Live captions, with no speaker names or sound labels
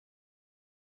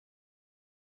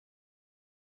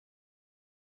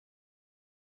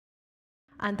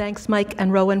And thanks, Mike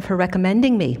and Rowan, for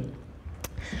recommending me.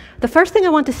 The first thing I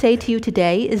want to say to you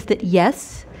today is that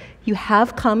yes, you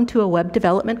have come to a web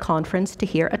development conference to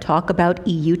hear a talk about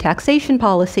EU taxation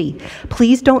policy.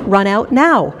 Please don't run out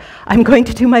now. I'm going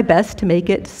to do my best to make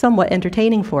it somewhat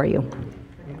entertaining for you.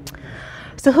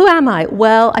 So who am I?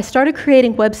 Well, I started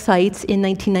creating websites in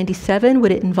 1997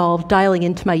 when it involved dialing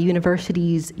into my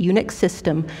university's Unix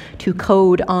system to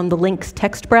code on the Lynx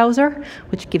text browser,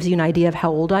 which gives you an idea of how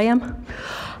old I am.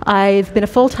 I've been a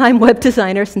full-time web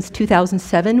designer since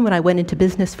 2007 when I went into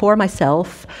business for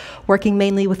myself, working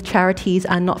mainly with charities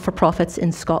and not-for-profits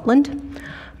in Scotland.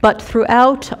 But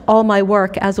throughout all my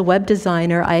work as a web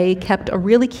designer, I kept a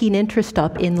really keen interest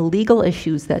up in the legal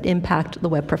issues that impact the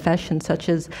web profession, such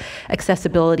as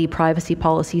accessibility, privacy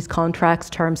policies,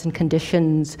 contracts, terms and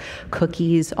conditions,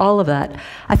 cookies, all of that.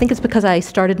 I think it's because I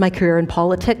started my career in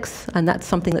politics, and that's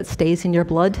something that stays in your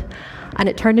blood. And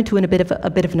it turned into a bit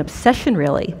of an obsession,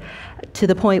 really, to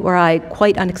the point where I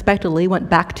quite unexpectedly went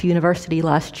back to university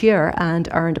last year and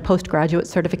earned a postgraduate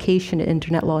certification in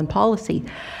Internet Law and Policy.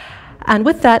 And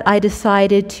with that, I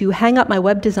decided to hang up my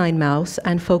web design mouse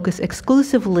and focus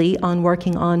exclusively on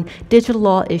working on digital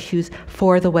law issues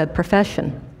for the web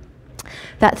profession.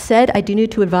 That said, I do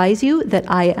need to advise you that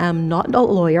I am not a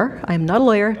lawyer. I am not a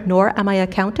lawyer, nor am I an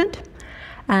accountant.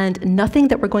 And nothing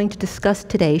that we're going to discuss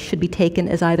today should be taken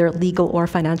as either legal or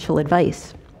financial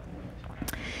advice.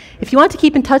 If you want to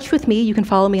keep in touch with me, you can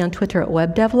follow me on Twitter at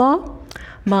WebDevLaw.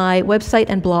 My website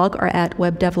and blog are at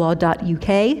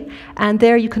webdevlaw.uk, and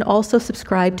there you can also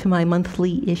subscribe to my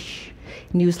monthly-ish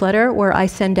newsletter where I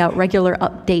send out regular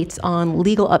updates on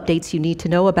legal updates you need to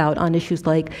know about on issues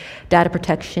like data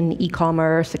protection,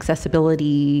 e-commerce,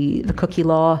 accessibility, the cookie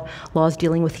law, laws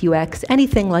dealing with UX,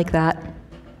 anything like that.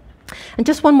 And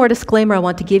just one more disclaimer I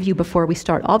want to give you before we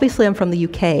start. Obviously, I'm from the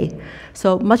UK,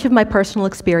 so much of my personal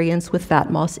experience with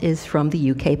VATMOSS is from the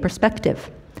UK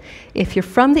perspective. If you're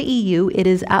from the EU, it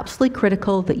is absolutely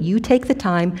critical that you take the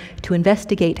time to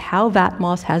investigate how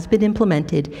VATMOSS has been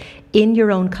implemented in your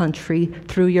own country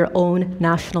through your own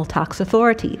national tax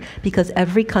authority, because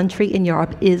every country in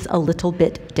Europe is a little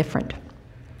bit different.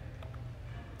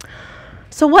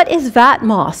 So what is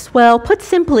VATMOSS? Well, put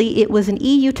simply, it was an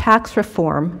EU tax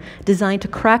reform designed to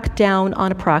crack down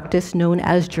on a practice known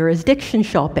as jurisdiction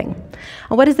shopping.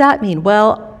 And what does that mean?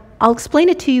 Well, I'll explain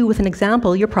it to you with an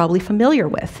example you're probably familiar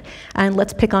with, and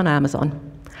let's pick on Amazon.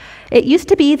 It used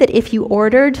to be that if you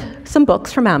ordered some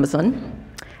books from Amazon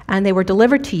and they were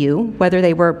delivered to you, whether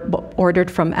they were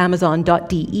ordered from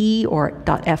amazon.de or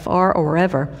 .fr or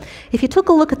wherever, if you took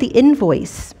a look at the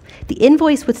invoice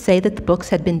would say that the books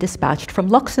had been dispatched from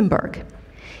Luxembourg,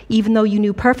 even though you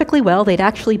knew perfectly well they'd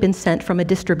actually been sent from a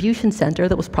distribution center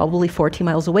that was probably 40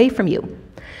 miles away from you.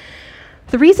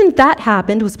 The reason that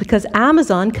happened was because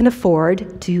Amazon can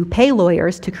afford to pay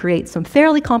lawyers to create some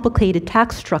fairly complicated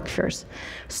tax structures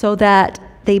so that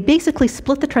they basically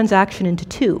split the transaction into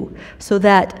two, so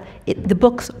that the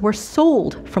books were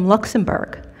sold from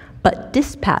Luxembourg, but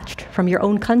dispatched from your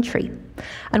own country.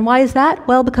 And why is that?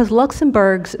 Well, because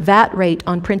Luxembourg's VAT rate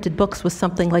on printed books was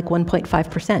something like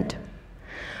 1.5%.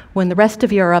 When the rest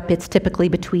of Europe, it's typically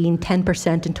between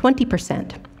 10% and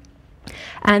 20%.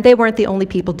 And they weren't the only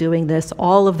people doing this.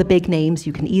 All of the big names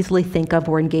you can easily think of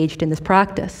were engaged in this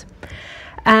practice.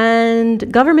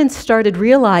 And governments started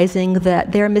realizing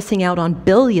that they're missing out on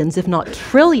billions, if not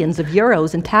trillions of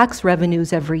euros in tax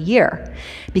revenues every year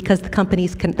because the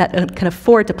companies that can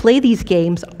afford to play these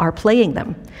games are playing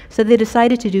them. So they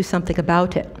decided to do something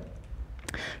about it.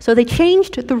 So they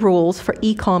changed the rules for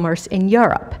e-commerce in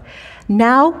Europe.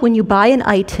 Now, when you buy an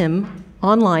item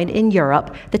online in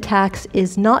Europe, the tax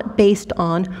is not based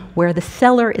on where the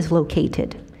seller is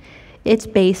located. It's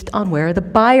based on where the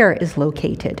buyer is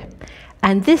located.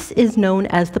 And this is known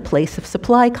as the place of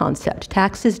supply concept.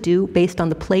 Tax is due based on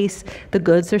the place the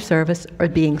goods or service are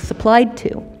being supplied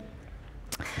to.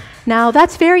 Now,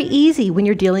 that's very easy when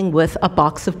you're dealing with a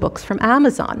box of books from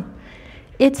Amazon.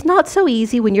 It's not so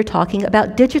easy when you're talking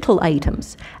about digital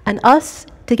items, and us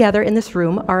together in this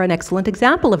room are an excellent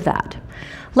example of that.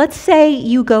 Let's say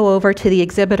you go over to the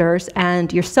exhibitors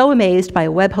and you're so amazed by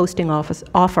a web hosting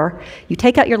offer, you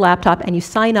take out your laptop and you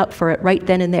sign up for it right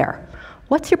then and there.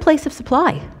 What's your place of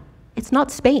supply? It's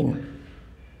not Spain.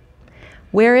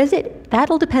 Where is it?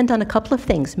 That'll depend on a couple of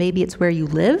things. Maybe it's where you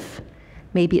live.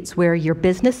 Maybe it's where your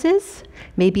business is.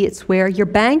 Maybe it's where your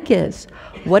bank is.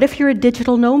 What if you're a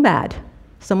digital nomad?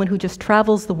 Someone who just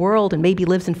travels the world and maybe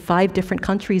lives in 5 different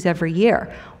countries every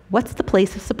year. What's the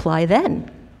place of supply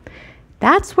then?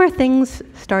 That's where things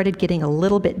started getting a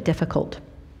little bit difficult.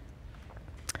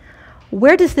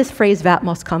 Where does this phrase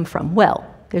VATMOSS come from? Well,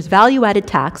 There's value-added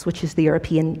tax, which is the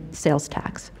European sales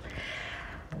tax.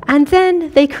 And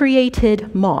then they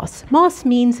created MOSS. MOSS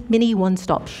means Mini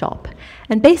One-Stop Shop.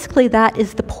 And basically that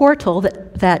is the portal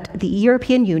that the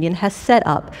European Union has set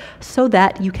up so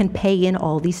that you can pay in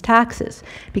all these taxes.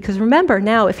 Because remember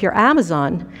now, if you're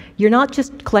Amazon, you're not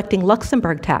just collecting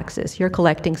Luxembourg taxes, you're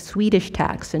collecting Swedish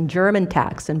tax and German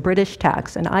tax and British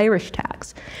tax and Irish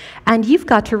tax. And you've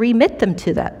got to remit them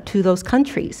to those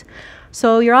countries.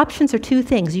 So your options are two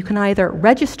things. You can either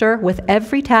register with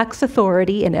every tax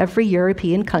authority in every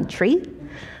European country,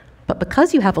 but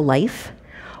because you have a life,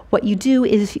 what you do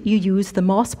is you use the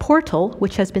MOSS portal,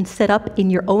 which has been set up in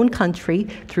your own country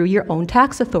through your own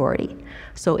tax authority.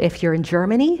 So if you're in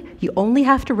Germany, you only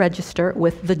have to register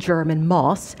with the German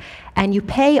MOSS, and you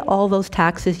pay all those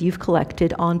taxes you've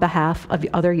collected on behalf of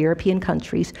other European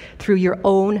countries through your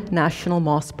own national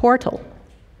MOSS portal.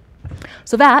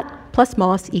 So VAT plus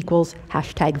MOSS equals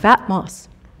hashtag VATMOSS.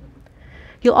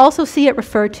 You'll also see it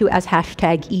referred to as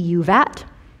hashtag EU VAT,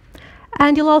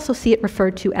 and you'll also see it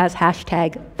referred to as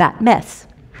hashtag VATMESS,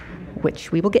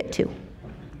 which we will get to.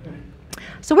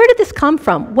 So where did this come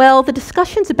from? Well, the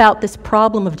discussions about this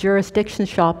problem of jurisdiction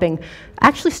shopping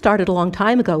actually started a long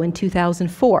time ago in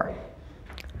 2004.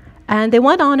 And they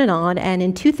went on, and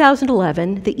in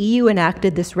 2011, the EU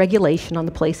enacted this regulation on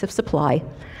the place of supply.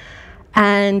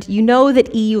 And you know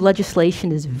that EU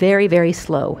legislation is very, very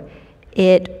slow.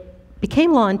 It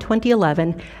became law in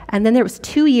 2011, and then there was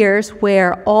 2 years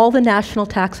where all the national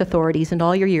tax authorities in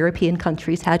all your European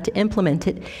countries had to implement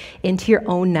it into your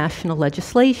own national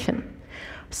legislation.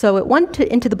 So it went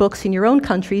into the books in your own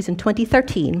countries in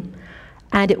 2013,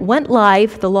 and it went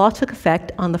live, the law took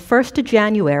effect on the 1st of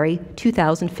January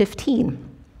 2015.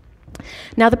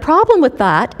 Now, the problem with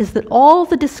that is that all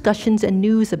the discussions and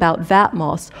news about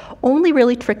VATMOSS only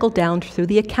really trickled down through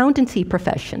the accountancy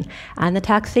profession and the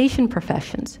taxation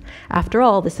professions. After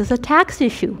all, this is a tax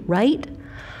issue, right?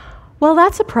 Well,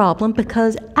 that's a problem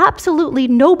because absolutely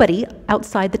nobody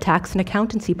outside the tax and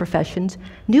accountancy professions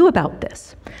knew about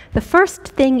this. The first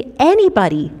thing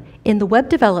anybody in the web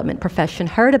development profession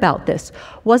heard about this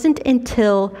wasn't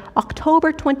until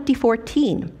October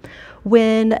 2014,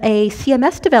 when a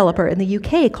CMS developer in the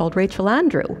UK called Rachel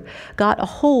Andrew got a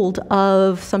hold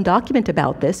of some document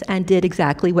about this and did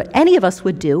exactly what any of us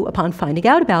would do upon finding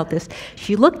out about this.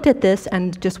 She looked at this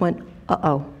and just went,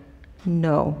 uh-oh,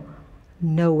 no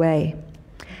way.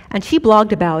 And she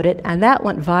blogged about it, and that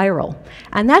went viral.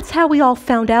 And that's how we all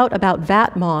found out about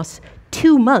VATMOSS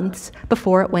 2 months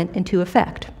before it went into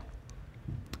effect.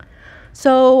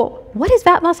 So what is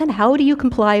VATMOSS and how do you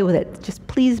comply with it? Just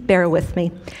please bear with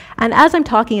me. And as I'm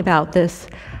talking about this,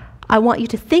 I want you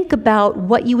to think about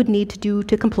what you would need to do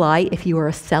to comply if you are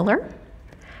a seller,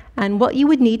 and what you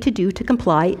would need to do to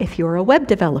comply if you're a web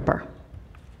developer.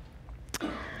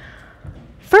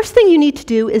 First thing you need to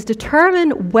do is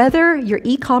determine whether your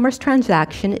e-commerce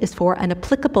transaction is for an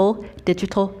applicable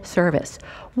digital service.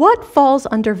 What falls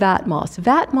under VATMOSS?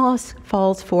 VATMOSS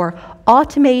falls for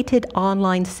automated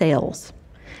online sales.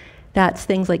 That's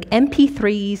things like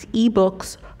MP3s,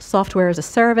 ebooks, software as a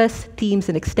service, themes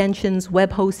and extensions,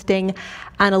 web hosting,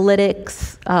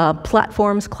 analytics,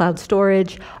 platforms, cloud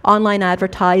storage, online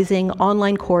advertising,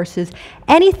 online courses,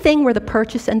 anything where the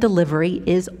purchase and delivery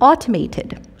is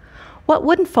automated. What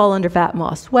wouldn't fall under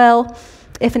VATMOSS? Well,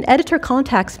 if an editor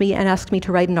contacts me and asks me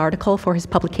to write an article for his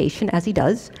publication, as he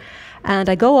does, and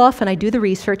I go off and I do the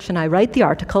research and I write the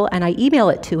article and I email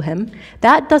it to him,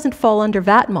 that doesn't fall under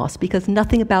VATMOSS because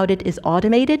nothing about it is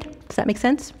automated. Does that make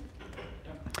sense?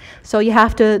 So you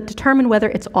have to determine whether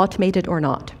it's automated or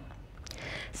not.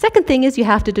 Second thing is you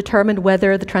have to determine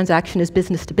whether the transaction is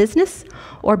business to business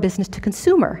or business to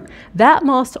consumer.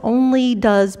 VATMOSS only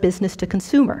does business to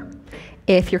consumer.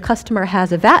 If your customer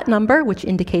has a VAT number, which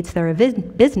indicates they're a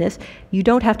business, you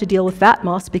don't have to deal with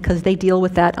VATMOSS because they deal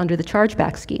with that under the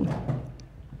chargeback scheme.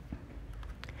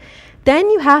 Then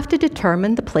you have to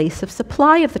determine the place of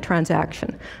supply of the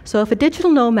transaction. So if a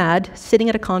digital nomad sitting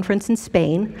at a conference in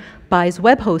Spain buys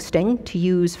web hosting to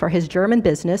use for his German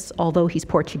business, although he's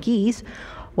Portuguese,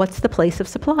 what's the place of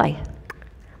supply?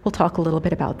 We'll talk a little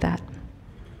bit about that.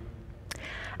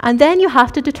 And then you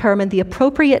have to determine the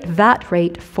appropriate VAT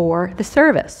rate for the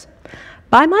service.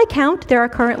 By my count, there are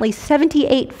currently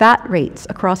 78 VAT rates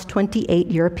across 28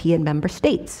 European member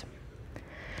states.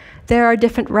 There are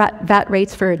different VAT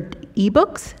rates for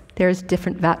ebooks. There's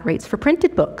different VAT rates for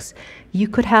printed books. You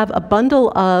could have a bundle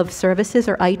of services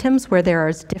or items where there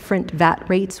are different VAT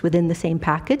rates within the same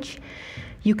package.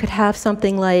 You could have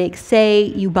something like, say,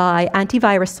 you buy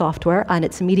antivirus software and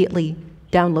it's immediately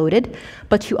downloaded,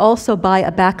 but you also buy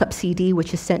a backup CD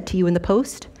which is sent to you in the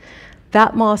post.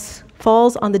 VATMOSS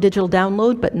falls on the digital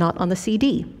download, but not on the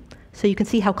CD. So you can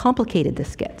see how complicated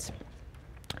this gets.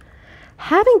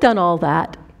 Having done all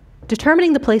that,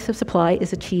 determining the place of supply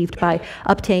is achieved by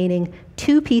obtaining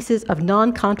two pieces of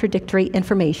non-contradictory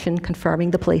information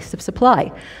confirming the place of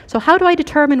supply. So how do I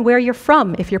determine where you're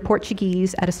from if you're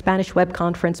Portuguese at a Spanish web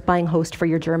conference buying host for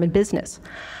your German business?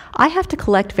 I have to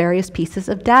collect various pieces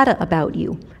of data about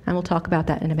you, and we'll talk about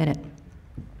that in a minute.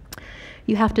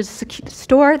 You have to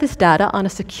store this data on a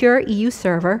secure EU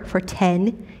server for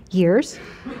 10 years,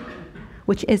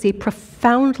 which is a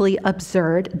profoundly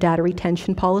absurd data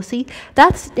retention policy.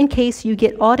 That's in case you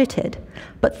get audited.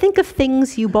 But think of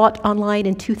things you bought online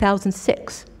in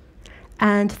 2006,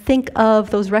 and think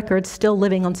of those records still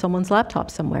living on someone's laptop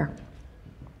somewhere.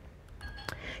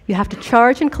 You have to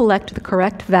charge and collect the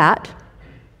correct VAT,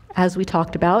 as we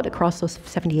talked about, across those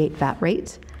 78 VAT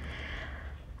rates.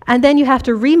 And then you have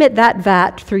to remit that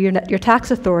VAT through your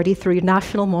tax authority through your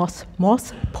national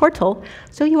MOSS portal,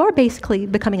 so you are basically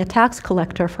becoming a tax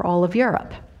collector for all of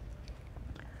Europe.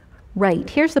 Right,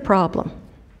 here's the problem.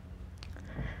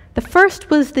 The first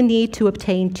was the need to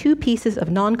obtain two pieces of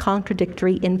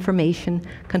non-contradictory information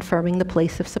confirming the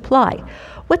place of supply.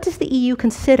 What does the EU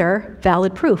consider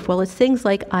valid proof? Well, it's things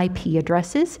like IP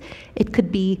addresses. It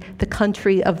could be the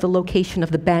country of the location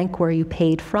of the bank where you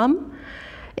paid from.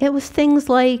 It was things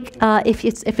like, if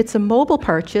it's a mobile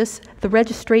purchase, the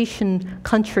registration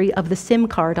country of the SIM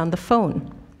card on the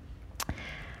phone.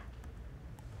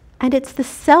 And it's the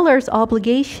seller's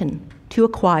obligation to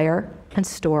acquire and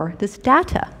store this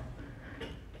data.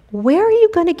 Where are you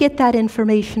going to get that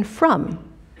information from?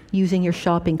 Using your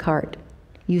shopping cart,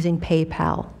 using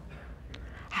PayPal.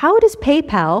 How does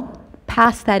PayPal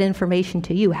pass that information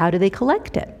to you? How do they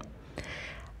collect it?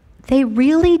 They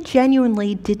really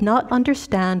genuinely did not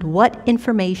understand what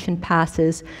information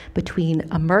passes between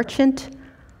a merchant,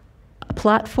 a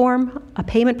platform, a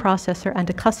payment processor, and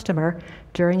a customer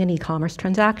during an e-commerce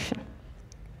transaction.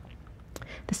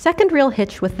 The second real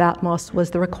hitch with VATMOSS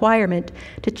was the requirement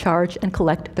to charge and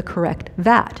collect the correct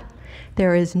VAT.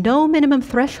 There is no minimum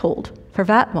threshold for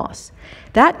VATMOSS.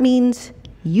 That means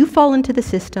you fall into the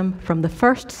system from the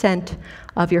first cent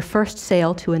of your first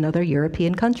sale to another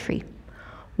European country.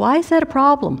 Why is that a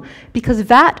problem? Because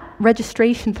VAT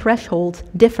registration thresholds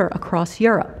differ across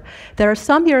Europe. There are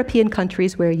some European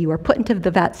countries where you are put into the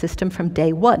VAT system from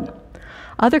day one.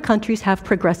 Other countries have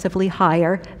progressively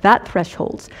higher VAT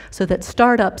thresholds, so that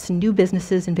startups and new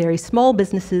businesses and very small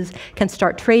businesses can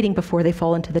start trading before they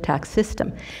fall into the tax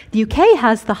system. The UK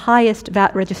has the highest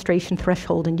VAT registration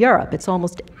threshold in Europe. It's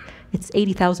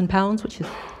 £80,000, which is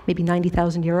maybe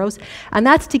 90,000 euros, and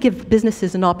that's to give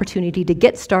businesses an opportunity to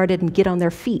get started and get on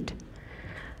their feet.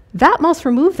 VATMOSS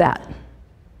removed that.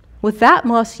 With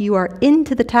VATMOSS, you are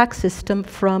into the tax system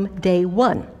from day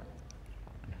one.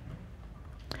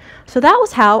 So that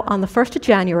was how, on the 1st of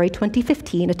January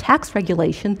 2015, a tax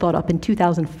regulation thought up in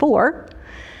 2004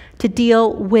 to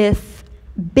deal with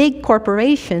big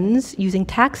corporations using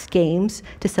tax games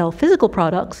to sell physical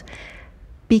products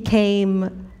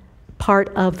became part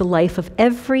of the life of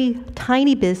every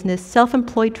tiny business,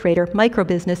 self-employed trader,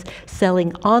 micro-business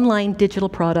selling online digital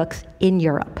products in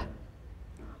Europe.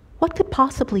 What could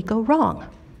possibly go wrong?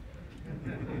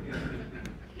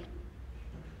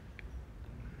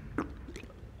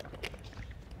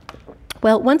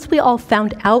 Well, once we all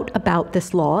found out about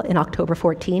this law in October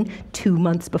 14, 2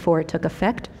 months before it took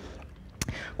effect,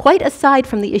 quite aside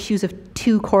from the issues of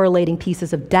two correlating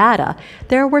pieces of data,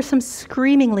 there were some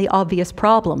screamingly obvious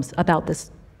problems about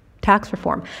this tax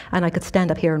reform. And I could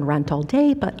stand up here and rant all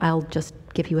day, but I'll just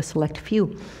give you a select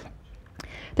few.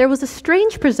 There was a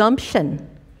strange presumption,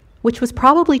 which was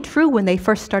probably true when they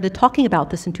first started talking about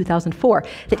this in 2004,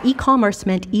 that e-commerce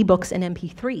meant e-books and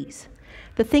MP3s.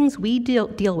 The things we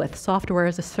deal with, software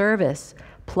as a service,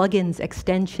 plugins,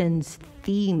 extensions,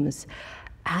 themes,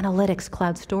 analytics,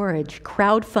 cloud storage,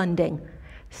 crowdfunding.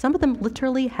 Some of them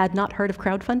literally had not heard of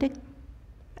crowdfunding,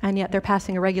 and yet they're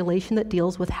passing a regulation that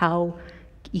deals with how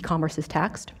e-commerce is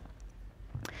taxed.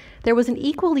 There was an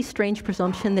equally strange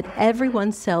presumption that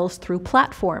everyone sells through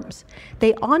platforms.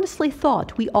 They honestly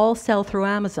thought we all sell through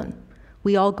Amazon.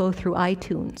 We all go through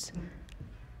iTunes.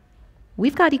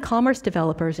 We've got e-commerce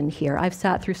developers in here. I've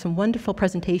sat through some wonderful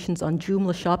presentations on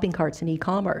Joomla shopping carts and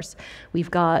e-commerce. We've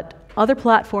got other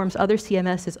platforms, other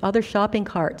CMSs, other shopping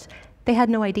carts. They had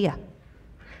no idea.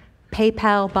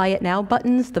 PayPal Buy It Now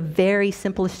buttons, the very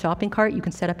simplest shopping cart you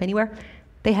can set up anywhere,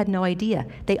 they had no idea.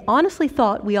 They honestly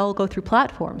thought we all go through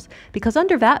platforms, because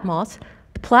under VATMOSS,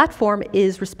 the platform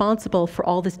is responsible for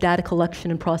all this data collection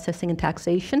and processing and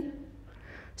taxation.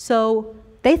 So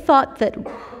they thought that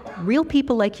real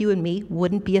people like you and me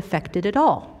wouldn't be affected at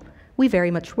all. We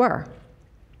very much were.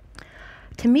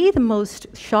 To me, the most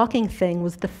shocking thing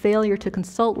was the failure to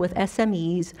consult with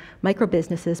SMEs,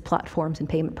 microbusinesses, platforms, and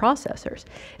payment processors.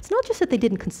 It's not just that they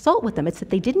didn't consult with them, it's that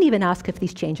they didn't even ask if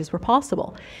these changes were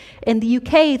possible. In the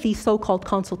UK, the so-called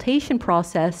consultation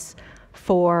process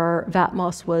for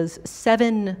VATMOSS was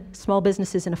 7 small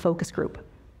businesses in a focus group.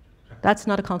 That's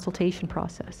not a consultation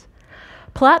process.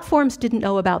 Platforms didn't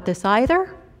know about this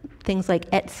either. Things like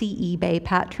Etsy, eBay,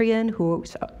 Patreon, who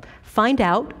find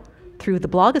out through the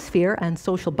blogosphere and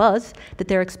social buzz that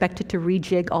they're expected to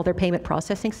rejig all their payment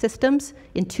processing systems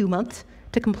in 2 months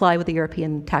to comply with the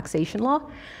European taxation law.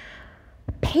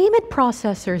 Payment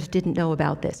processors didn't know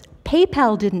about this.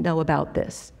 PayPal didn't know about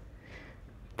this.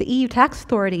 The EU tax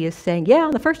authority is saying, yeah,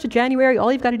 on the 1st of January,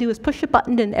 all you've got to do is push a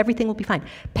button and everything will be fine.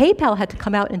 PayPal had to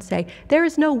come out and say, there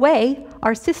is no way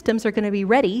our systems are going to be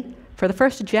ready for the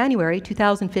 1st of January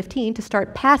 2015 to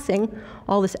start passing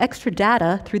all this extra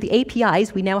data through the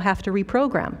APIs we now have to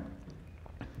reprogram.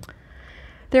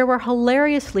 There were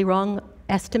hilariously wrong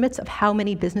estimates of how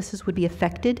many businesses would be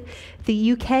affected.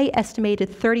 The UK estimated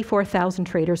 34,000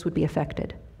 traders would be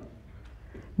affected.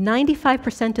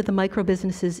 95%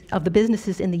 of the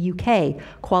businesses in the UK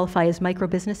qualify as micro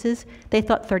businesses. They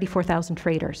thought 34,000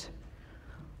 traders.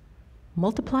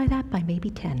 Multiply that by maybe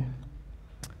 10.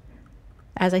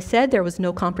 As I said, there was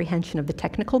no comprehension of the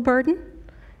technical burden.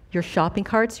 Your shopping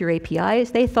carts, your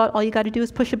APIs, they thought all you got to do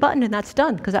is push a button and that's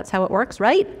done, because that's how it works,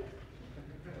 right?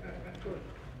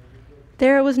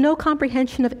 There was no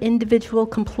comprehension of individual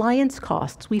compliance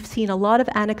costs. We've seen a lot of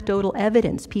anecdotal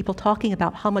evidence, people talking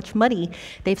about how much money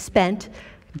they've spent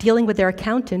dealing with their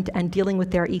accountant and dealing with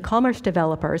their e-commerce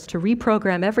developers to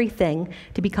reprogram everything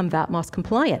to become VATMOSS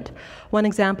compliant. One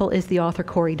example is the author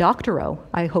Cory Doctorow.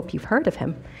 I hope you've heard of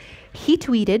him. He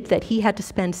tweeted that he had to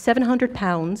spend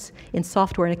 £700 in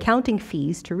software and accounting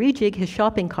fees to rejig his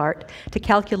shopping cart to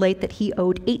calculate that he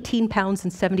owed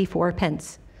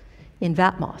 £18.74 in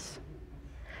VATMOSS.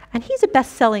 And he's a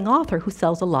best-selling author who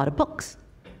sells a lot of books.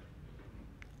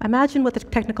 Imagine what the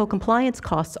technical compliance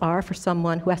costs are for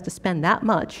someone who has to spend that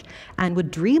much and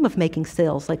would dream of making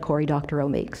sales like Cory Doctorow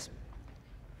makes.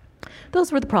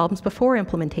 Those were the problems before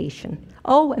implementation.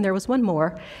 Oh, and there was one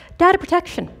more, data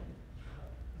protection.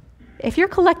 If you're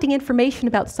collecting information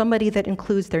about somebody that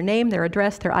includes their name, their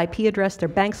address, their IP address, their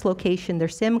bank's location, their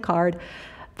SIM card,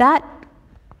 that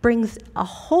brings a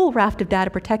whole raft of data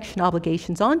protection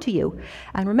obligations onto you.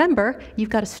 And remember,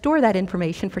 you've got to store that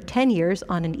information for 10 years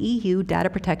on an EU data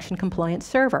protection compliance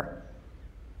server.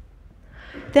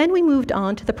 Then we moved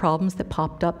on to the problems that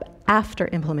popped up after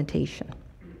implementation.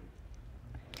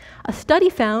 A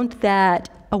study found that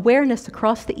awareness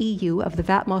across the EU of the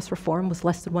VATMOSS reform was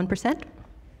less than 1%.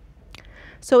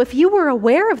 So if you were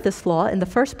aware of this law in the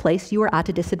first place, you were at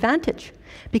a disadvantage,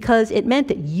 because it meant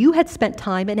that you had spent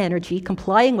time and energy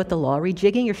complying with the law,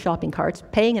 rejigging your shopping carts,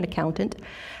 paying an accountant,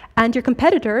 and your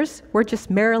competitors were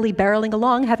just merrily barreling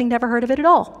along, having never heard of it at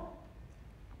all.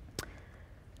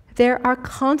 There are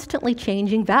constantly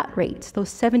changing VAT rates. Those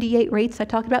 78 rates I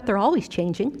talked about, they're always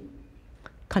changing.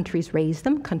 Countries raise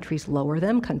them, countries lower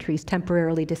them, countries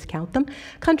temporarily discount them.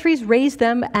 Countries raise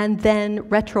them and then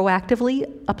retroactively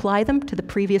apply them to the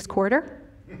previous quarter.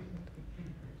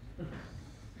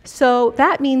 So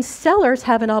that means sellers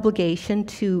have an obligation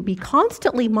to be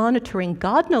constantly monitoring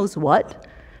God knows what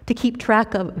to keep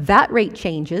track of VAT rate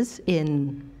changes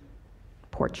in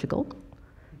Portugal,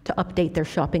 to update their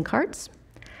shopping carts.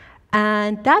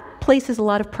 And that places a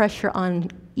lot of pressure on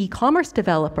e-commerce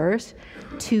developers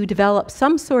to develop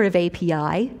some sort of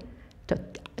API to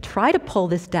try to pull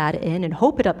this data in and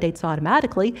hope it updates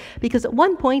automatically, because at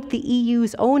one point the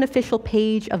EU's own official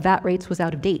page of VAT rates was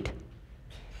out of date.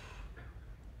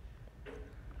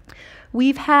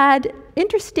 We've had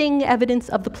interesting evidence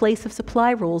of the place of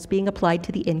supply rules being applied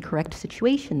to the incorrect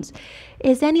situations.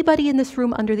 Is anybody in this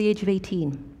room under the age of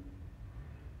 18?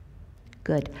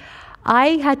 Good. I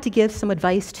had to give some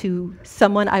advice to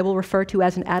someone I will refer to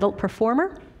as an adult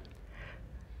performer,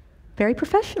 very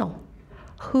professional,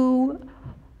 who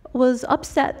was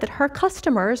upset that her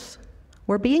customers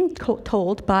were being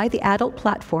told by the adult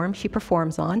platform she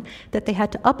performs on that they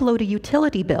had to upload a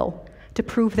utility bill to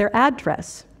prove their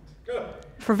address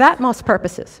for VATMOSS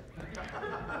purposes.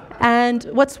 And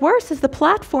what's worse is the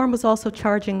platform was also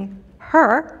charging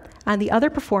her and the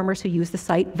other performers who use the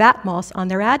site VATMOSS on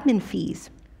their admin fees.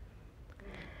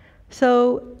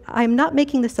 So I'm not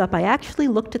making this up. I actually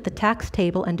looked at the tax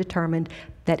table and determined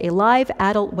that a live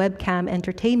adult webcam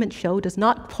entertainment show does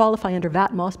not qualify under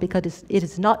VATMOSS because it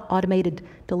is not automated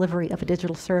delivery of a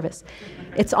digital service.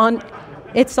 It's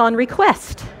on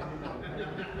request.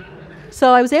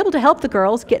 So I was able to help the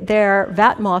girls get their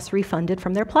VATMOSS refunded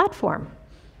from their platform.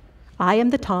 I am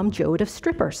the Tom Joad of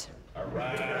strippers. All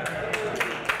right.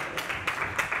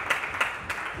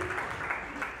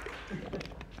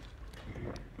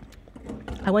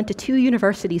 I went to 2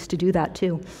 universities to do that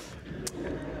too.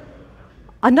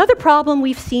 Another problem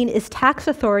we've seen is tax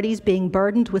authorities being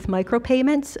burdened with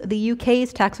micropayments. The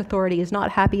UK's tax authority is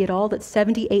not happy at all that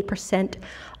 78%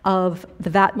 of the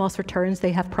VATMOSS returns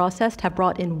they have processed have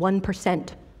brought in 1%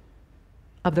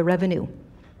 of the revenue.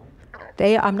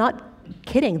 I'm not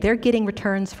kidding, they're getting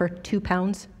returns for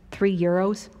 £2,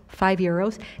 €3,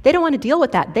 €5. They don't want to deal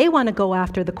with that. They want to go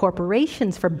after the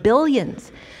corporations for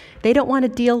billions. They don't want to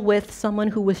deal with someone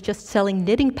who was just selling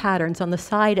knitting patterns on the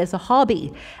side as a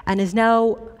hobby and is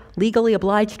now legally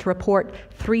obliged to report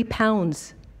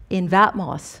 £3 in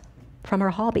VATMOSS from her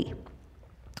hobby.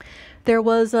 There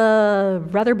was a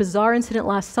rather bizarre incident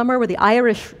last summer where the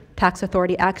Irish tax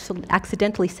authority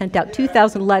accidentally sent out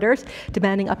 2,000 letters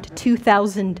demanding up to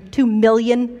 2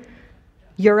 million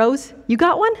euros. You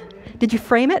got one? Did you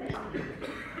frame it?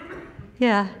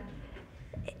 Yeah.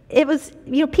 It was,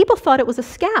 people thought it was a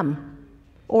scam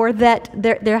or that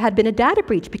there had been a data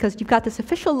breach because you've got this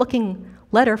official looking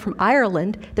letter from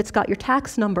Ireland that's got your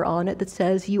tax number on it that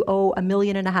says you owe £1.5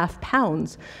 million,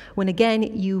 when again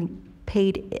you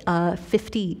paid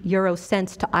 50 euro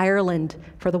cents to Ireland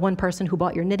for the one person who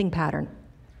bought your knitting pattern.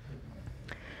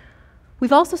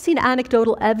 We've also seen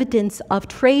anecdotal evidence of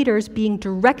traders being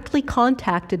directly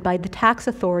contacted by the tax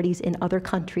authorities in other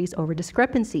countries over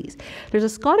discrepancies. There's a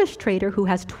Scottish trader who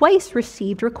has twice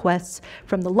received requests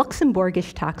from the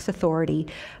Luxembourgish tax authority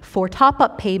for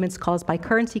top-up payments caused by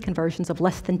currency conversions of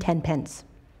less than 10 pence.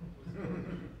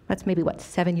 That's maybe,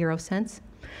 7 euro cents?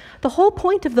 The whole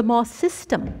point of the MOSS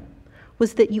system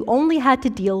was that you only had to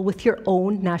deal with your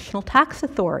own national tax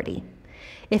authority.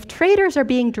 If traders are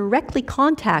being directly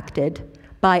contacted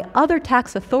by other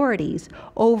tax authorities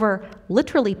over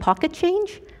literally pocket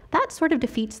change, that sort of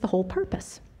defeats the whole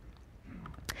purpose.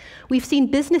 We've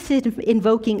seen businesses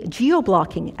invoking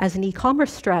geo-blocking as an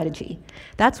e-commerce strategy.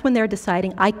 That's when they're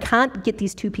deciding, I can't get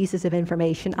these 2 pieces of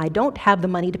information, I don't have the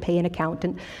money to pay an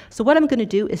accountant, so what I'm going to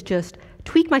do is just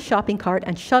tweak my shopping cart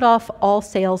and shut off all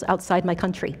sales outside my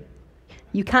country.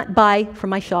 You can't buy from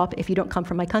my shop if you don't come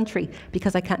from my country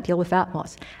because I can't deal with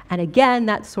VATMOSS. And again,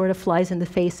 that sort of flies in the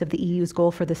face of the EU's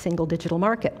goal for the single digital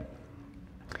market.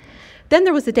 Then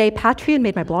there was the day Patreon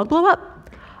made my blog blow up.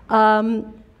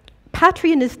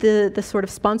 Patreon is the sort of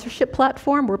sponsorship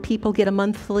platform where people get a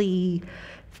monthly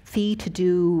fee to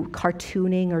do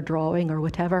cartooning or drawing or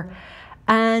whatever.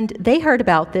 And they heard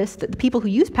about this, the people who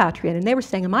use Patreon, and they were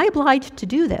saying, am I obliged to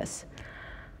do this?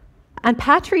 And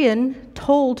Patreon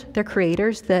told their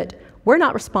creators that we're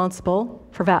not responsible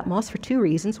for VATMOSS for 2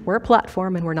 reasons. We're a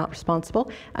platform and we're not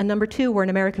responsible. And number 2, we're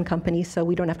an American company, so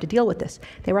we don't have to deal with this.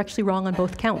 They were actually wrong on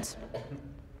both counts.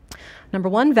 Number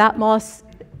 1, VATMOSS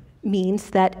means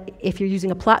that if you're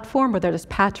using a platform, whether it's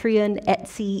Patreon,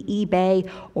 Etsy, eBay,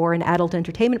 or an adult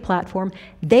entertainment platform,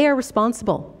 they are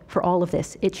responsible for all of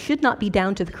this. It should not be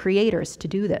down to the creators to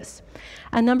do this.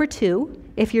 And number 2,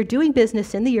 if you're doing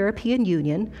business in the European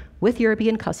Union with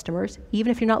European customers,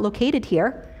 even if you're not located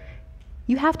here,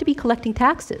 you have to be collecting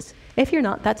taxes. If you're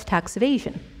not, that's tax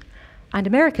evasion. And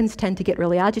Americans tend to get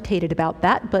really agitated about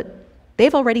that, but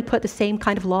they've already put the same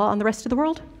kind of law on the rest of the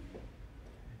world.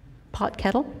 Pot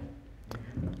kettle.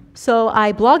 So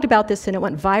I blogged about this and it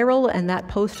went viral, and that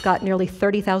post got nearly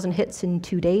 30,000 hits in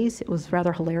 2 days. It was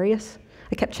rather hilarious.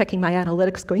 I kept checking my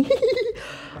analytics going,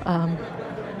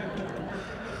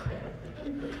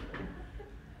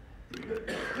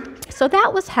 So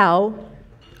that was how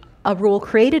a rule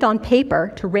created on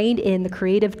paper to rein in the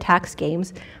creative tax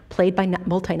games played by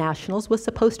multinationals was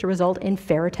supposed to result in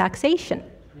fairer taxation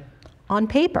on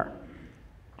paper.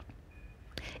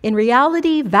 In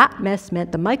reality, VATMOSS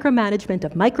meant the micromanagement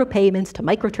of micropayments to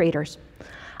microtraders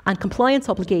and compliance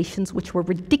obligations which were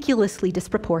ridiculously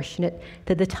disproportionate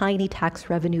to the tiny tax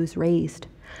revenues raised.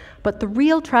 But the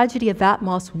real tragedy of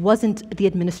VATMOSS wasn't the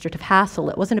administrative hassle.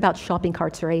 It wasn't about shopping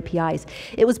carts or APIs.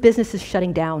 It was businesses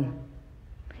shutting down.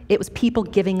 It was people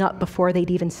giving up before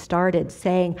they'd even started,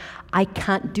 saying, I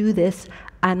can't do this,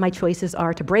 and my choices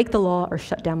are to break the law or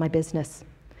shut down my business.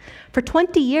 For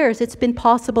 20 years, it's been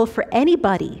possible for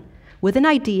anybody with an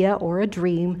idea or a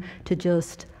dream to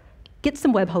just get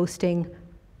some web hosting,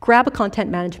 grab a content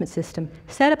management system,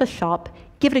 set up a shop,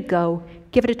 give it a go,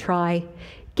 give it a try,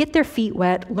 get their feet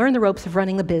wet, learn the ropes of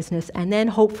running the business, and then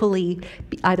hopefully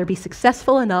either be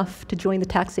successful enough to join the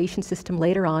taxation system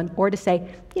later on, or to say,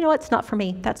 you know what, it's not for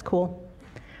me, that's cool.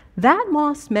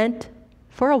 VATMOSS meant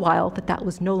for a while that that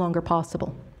was no longer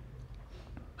possible.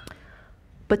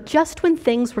 But just when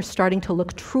things were starting to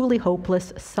look truly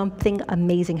hopeless, something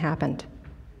amazing happened.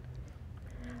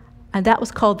 And that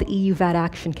was called the EU VAT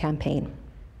Action Campaign.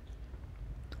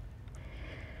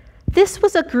 This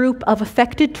was a group of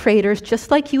affected traders just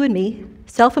like you and me,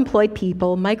 self-employed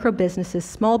people, micro-businesses,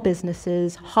 small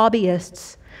businesses,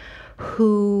 hobbyists,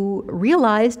 who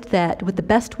realized that with the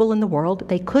best will in the world,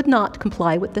 they could not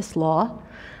comply with this law,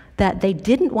 that they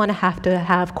didn't want to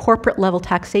have corporate-level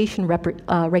taxation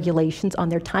regulations on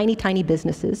their tiny, tiny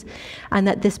businesses, and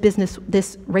that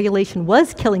this regulation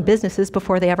was killing businesses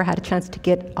before they ever had a chance to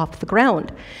get off the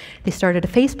ground. They started a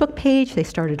Facebook page, they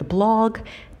started a blog,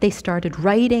 they started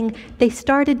writing, they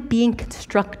started being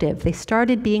constructive, they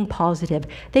started being positive,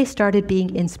 they started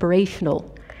being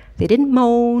inspirational. They didn't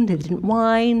moan, they didn't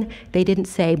whine, they didn't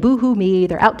say, boo-hoo me,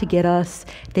 they're out to get us,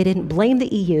 they didn't blame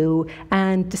the EU,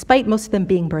 and despite most of them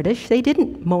being British, they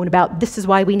didn't moan about, this is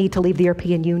why we need to leave the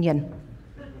European Union.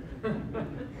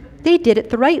 They did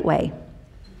it the right way.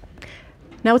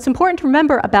 Now, it's important to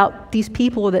remember about these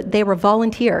people that they were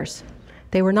volunteers.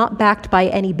 They were not backed by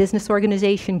any business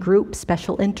organization, group,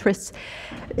 special interests.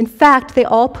 In fact, they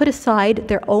all put aside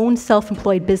their own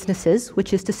self-employed businesses,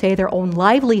 which is to say their own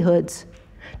livelihoods,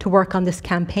 to work on this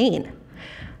campaign.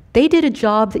 They did a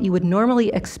job that you would normally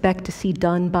expect to see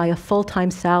done by a full-time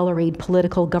salaried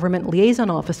political government liaison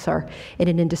officer in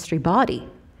an industry body.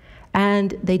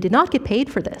 And they did not get paid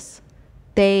for this.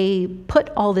 They put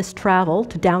all this travel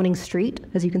to Downing Street,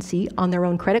 as you can see, on their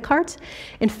own credit cards.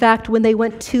 In fact, when they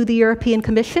went to the European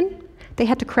Commission, they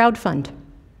had to crowdfund.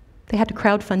 They had to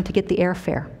crowdfund to get the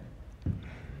airfare.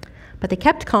 But they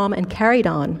kept calm and carried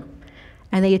on,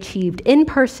 and they achieved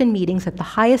in-person meetings at the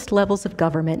highest levels of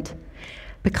government.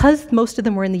 Because most of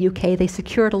them were in the UK, they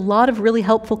secured a lot of really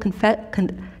helpful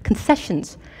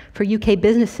concessions for UK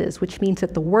businesses, which means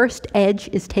that the worst edge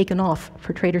is taken off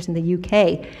for traders in the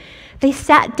UK. They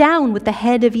sat down with the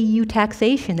head of EU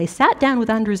taxation. They sat down with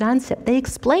Andrews Ansip. They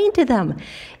explained to them,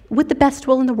 with the best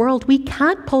will in the world, we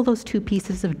can't pull those two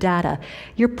pieces of data.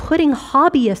 You're putting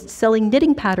hobbyists selling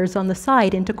knitting patterns on the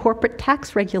side into corporate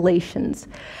tax regulations.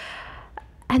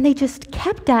 And they just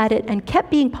kept at it and kept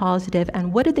being positive.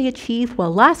 And what did they achieve?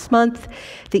 Well, last month,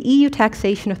 the EU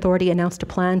Taxation Authority announced a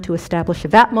plan to establish a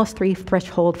VATMOSS 3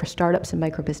 threshold for startups and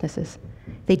micro businesses.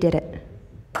 They did it.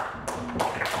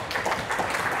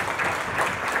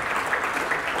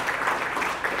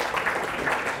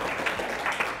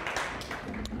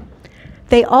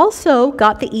 They also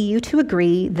got the EU to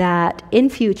agree that in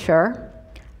future,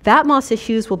 VATMOSS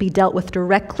issues will be dealt with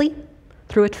directly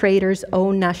through a trader's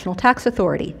own national tax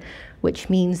authority, which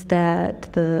means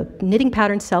that the knitting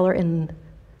pattern seller in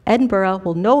Edinburgh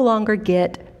will no longer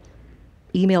get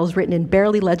emails written in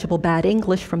barely legible bad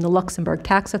English from the Luxembourg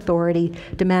tax authority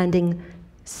demanding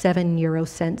 7 euro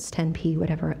cents, 10p,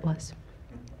 whatever it was.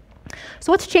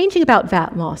 So what's changing about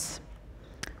VATMOSS?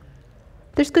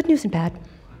 There's good news and bad.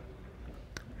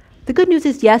 The good news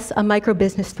is, yes, a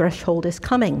micro-business threshold is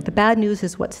coming. The bad news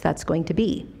is what's that's going to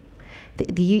be.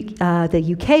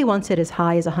 The UK wants it as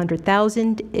high as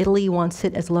 100,000. Italy wants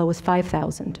it as low as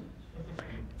 5,000.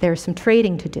 There's some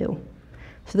trading to do.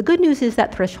 So the good news is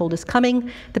that threshold is coming.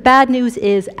 The bad news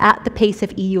is at the pace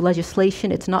of EU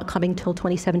legislation, it's not coming till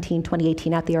 2017,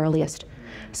 2018 at the earliest.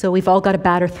 So we've all got to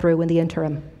batter through in the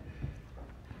interim.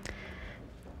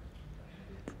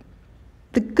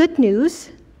 The good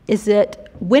news is that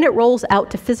when it rolls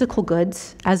out to physical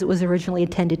goods, as it was originally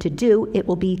intended to do, it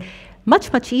will be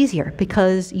much, much easier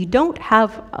because you don't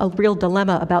have a real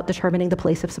dilemma about determining the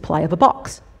place of supply of a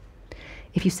box.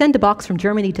 If you send a box from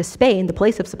Germany to Spain, the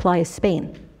place of supply is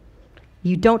Spain.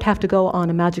 You don't have to go on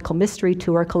a magical mystery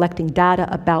tour collecting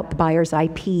data about the buyer's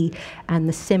IP and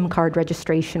the SIM card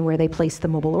registration where they place the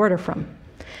mobile order from.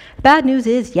 The bad news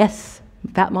is, yes,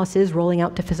 VATMOSS is rolling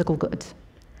out to physical goods.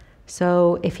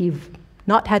 So if you've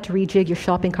not had to rejig your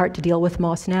shopping cart to deal with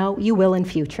MOSS now, you will in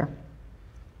future.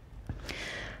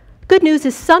 Good news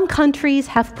is some countries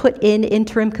have put in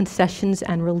interim concessions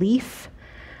and relief.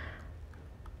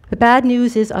 The bad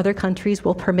news is other countries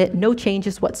will permit no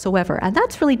changes whatsoever, and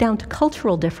that's really down to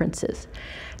cultural differences.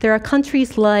 There are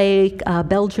countries like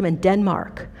Belgium and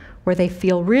Denmark where they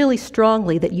feel really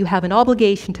strongly that you have an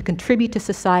obligation to contribute to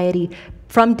society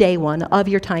from day one of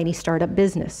your tiny startup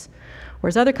business.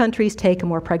 Whereas other countries take a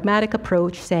more pragmatic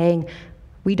approach saying,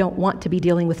 we don't want to be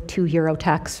dealing with €2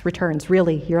 tax returns,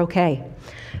 really, you're okay.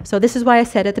 So this is why I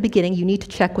said at the beginning, you need to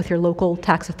check with your local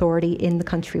tax authority in the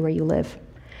country where you live.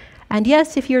 And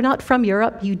yes, if you're not from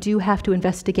Europe, you do have to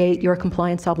investigate your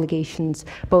compliance obligations,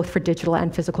 both for digital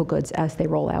and physical goods as they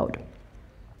roll out.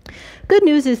 Good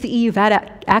news is the EU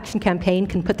VAT Action Campaign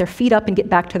can put their feet up and get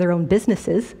back to their own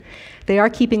businesses. They are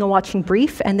keeping a watching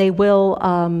brief, and they will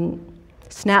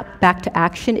snap back to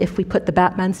action if we put the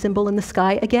Batman symbol in the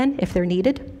sky again, if they're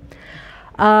needed.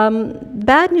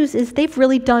 Bad news is they've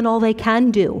really done all they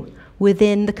can do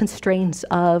within the constraints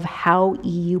of how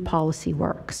EU policy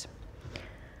works.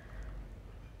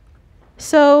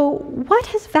 So what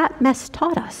has VATMOSS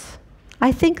taught us?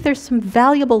 I think there's some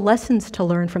valuable lessons to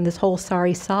learn from this whole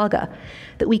sorry saga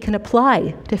that we can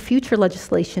apply to future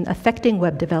legislation affecting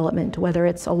web development, whether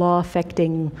it's a law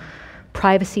affecting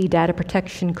privacy, data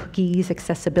protection, cookies,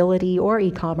 accessibility, or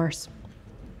e-commerce.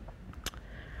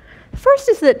 First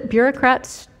is that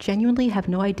bureaucrats genuinely have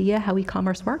no idea how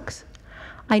e-commerce works.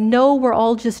 I know we're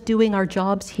all just doing our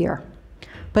jobs here,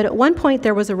 but at one point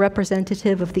there was a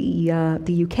representative of the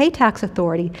UK tax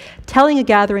authority telling a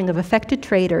gathering of affected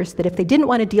traders that if they didn't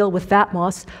want to deal with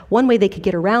VATMOSS, one way they could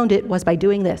get around it was by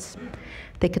doing this.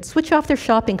 They could switch off their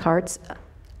shopping carts,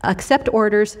 accept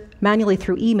orders manually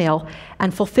through email,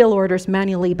 and fulfill orders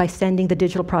manually by sending the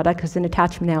digital product as an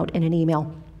attachment out in an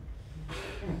email.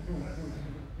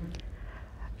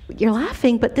 You're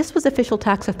laughing, but this was official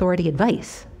tax authority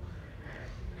advice.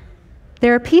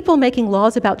 There are people making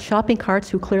laws about shopping carts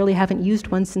who clearly haven't used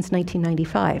one since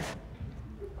 1995.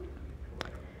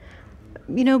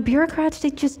 You know, bureaucrats,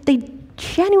 they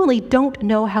genuinely don't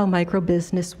know how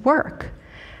microbusiness work.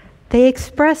 They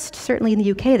expressed, certainly in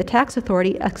the UK, the tax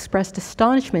authority expressed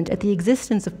astonishment at the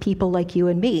existence of people like you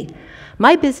and me.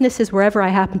 My business is wherever I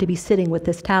happen to be sitting with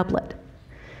this tablet.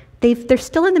 They're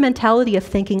still in the mentality of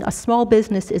thinking a small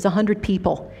business is 100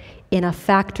 people in a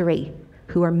factory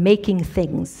who are making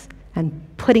things and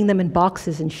putting them in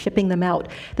boxes and shipping them out.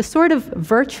 The sort of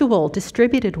virtual,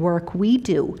 distributed work we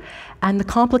do and the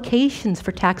complications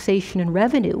for taxation and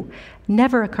revenue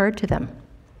never occurred to them.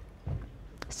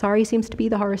 Sorry seems to be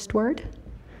the hardest word.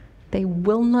 They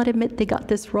will not admit they got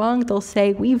this wrong. They'll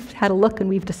say, we've had a look and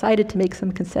we've decided to make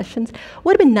some concessions.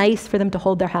 Would have been nice for them to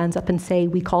hold their hands up and say,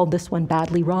 we called this one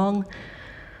badly wrong,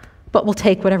 but we'll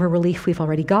take whatever relief we've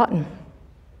already gotten.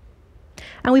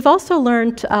 And we've also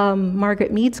learned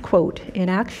Margaret Mead's quote in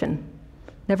action.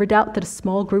 Never doubt that a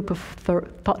small group of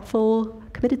thoughtful,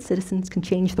 committed citizens can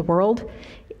change the world.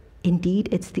 Indeed,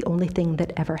 it's the only thing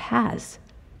that ever has.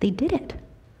 They did it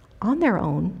on their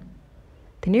own.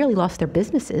 They nearly lost their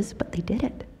businesses, but they did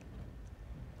it.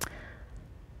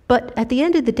 But at the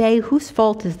end of the day, whose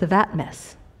fault is the VAT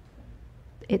mess?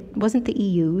 It wasn't the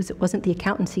EU's, it wasn't the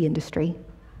accountancy industry.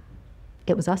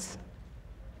 It was us.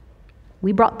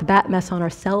 We brought the VAT mess on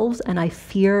ourselves, and I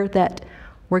fear that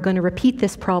we're going to repeat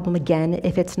this problem again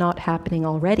if it's not happening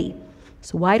already.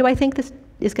 So why do I think this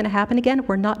is going to happen again?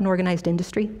 We're not an organized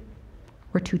industry.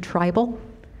 We're too tribal.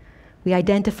 We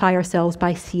identify ourselves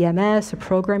by CMS, or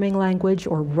programming language,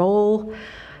 or role.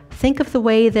 Think of the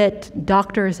way that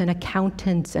doctors and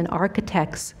accountants and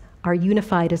architects are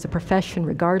unified as a profession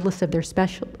regardless of their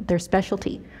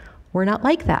specialty. We're not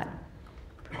like that.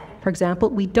 For example,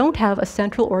 we don't have a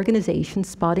central organization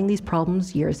spotting these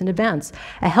problems years in advance.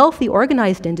 A healthy,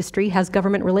 organized industry has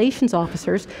government relations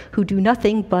officers who do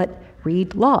nothing but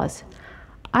read laws.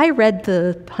 I read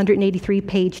the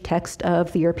 183-page text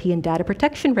of the European Data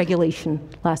Protection Regulation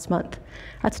last month.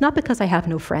 That's not because I have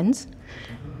no friends.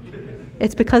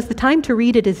 It's because the time to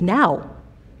read it is now,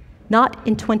 not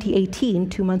in 2018,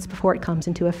 2 months before it comes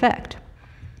into effect.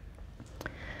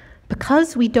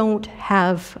 Because we don't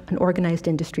have an organized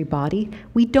industry body,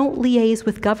 we don't liaise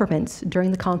with governments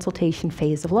during the consultation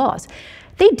phase of laws.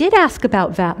 They did ask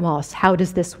about VATMOSS. How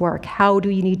does this work? How do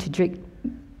you need to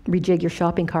rejig your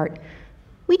shopping cart?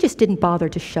 We just didn't bother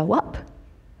to show up.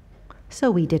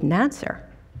 So we didn't answer.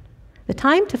 The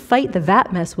time to fight the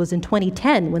VAT mess was in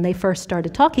 2010 when they first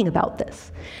started talking about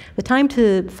this. The time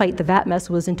to fight the VAT mess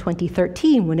was in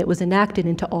 2013 when it was enacted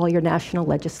into all your national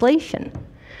legislation.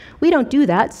 We don't do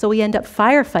that, so we end up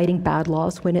firefighting bad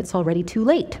laws when it's already too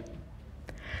late.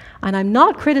 And I'm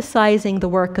not criticizing the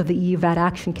work of the EU VAT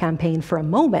Action Campaign for a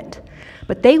moment,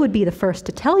 but they would be the first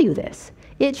to tell you this.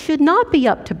 It should not be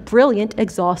up to brilliant,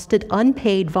 exhausted,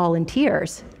 unpaid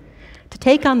volunteers to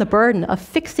take on the burden of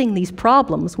fixing these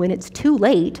problems when it's too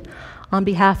late on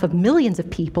behalf of millions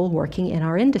of people working in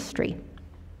our industry.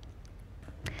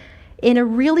 In a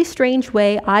really strange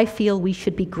way, I feel we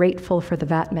should be grateful for the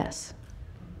VAT mess,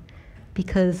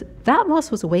 because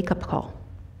VATMOSS was a wake-up call.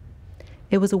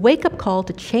 It was a wake-up call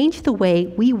to change the way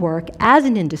we work as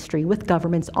an industry with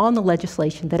governments on the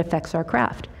legislation that affects our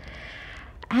craft.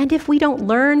 And if we don't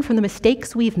learn from the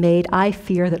mistakes we've made, I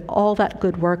fear that all that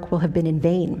good work will have been in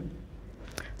vain.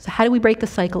 So how do we break the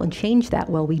cycle and change that?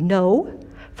 Well, we know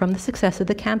from the success of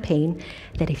the campaign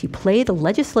that if you play the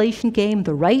legislation game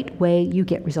the right way, you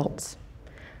get results.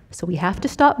 So we have to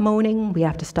stop moaning, we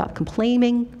have to stop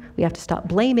complaining, we have to stop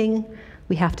blaming,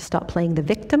 we have to stop playing the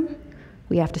victim,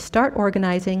 we have to start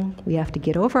organizing, we have to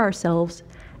get over ourselves,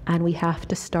 and we have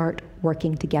to start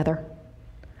working together.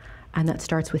 And that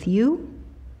starts with you,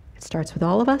 it starts with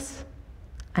all of us,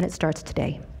 and it starts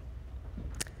today.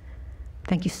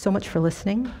 Thank you so much for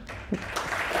listening.